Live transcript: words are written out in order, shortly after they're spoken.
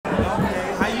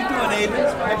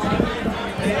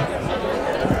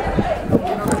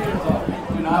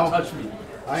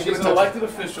She's an elected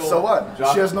official. So what?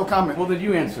 Josh, she has no comment. Well, did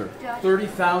you answer? More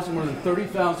than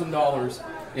 $30,000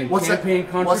 in campaign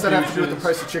contributions. What's that have to do with the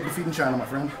price of chicken feed in China, my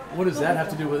friend? What does that have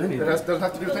to do with anything? That doesn't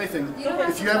have to do with anything.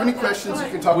 If you have any questions, you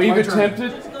can talk to We've my attorney.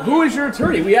 attempted. Who is your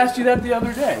attorney? We asked you that the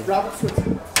other day. Robert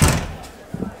Switzer.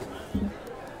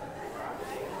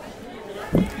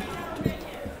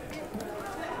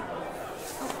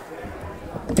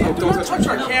 Do not touch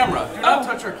our camera. Do not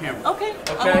touch our camera. Okay.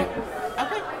 Okay?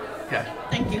 Okay. Okay.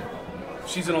 Thank you.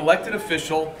 She's an elected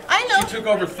official. I know. She took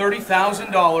over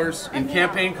 $30,000 in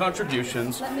campaign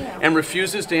contributions and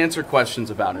refuses to answer questions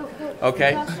about it.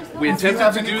 Okay? We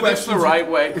attempted to do this the right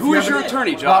way. Who is your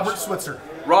attorney, Josh? Robert Switzer.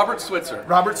 Robert Switzer.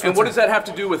 Robert Switzer. And what does that have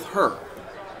to do with her?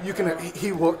 You can.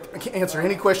 He will answer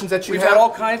any questions that you We've have. had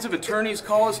all kinds of attorneys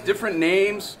call us different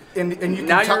names. And you can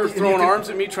now talk, you're throwing arms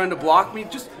at me, trying to block me.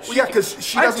 Just yeah, because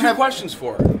she I have doesn't two have questions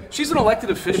for her. She's an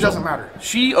elected official. It doesn't matter.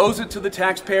 She owes it to the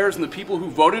taxpayers and the people who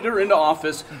voted her into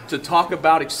office to talk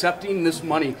about accepting this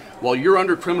money while you're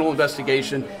under criminal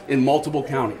investigation in multiple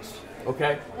counties.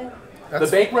 Okay? The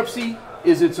bankruptcy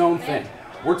is its own thing.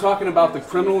 We're talking about the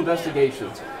criminal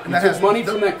investigations. You took money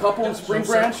from that couple in Spring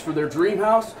Branch for their dream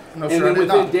house, and then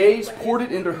within days poured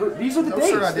it into her. These are the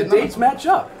dates. The dates match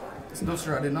up. No,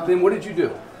 sir, I did not. Then what did you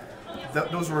do?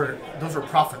 Those were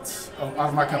profits out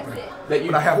of my company that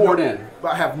you poured in.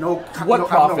 But I have no. What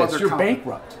profits? You're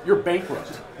bankrupt. You're bankrupt.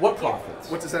 What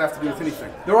profits? What does that have to do with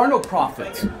anything? There are no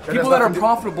profits. People that are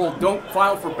profitable don't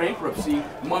file for bankruptcy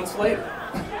months later.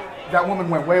 That woman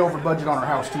went way over budget on her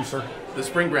house too, sir. The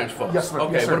Spring Branch folks. Yes, sir.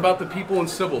 Okay. Yes, sir. What about the people in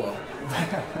Cibolo?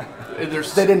 They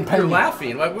didn't pay me. You're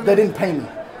laughing. They didn't pay me.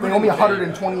 They owe me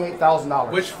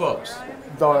 $128,000. Which folks?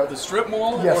 The strip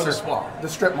mall yes, or the sir. spa? The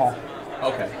strip mall.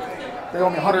 Okay. They owe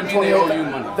me $128,000. They owe you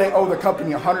money. They owe the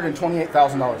company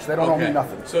 $128,000. They don't owe me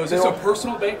nothing. So is this a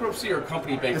personal bankruptcy or a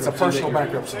company bankruptcy? It's a personal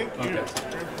bankruptcy. Okay.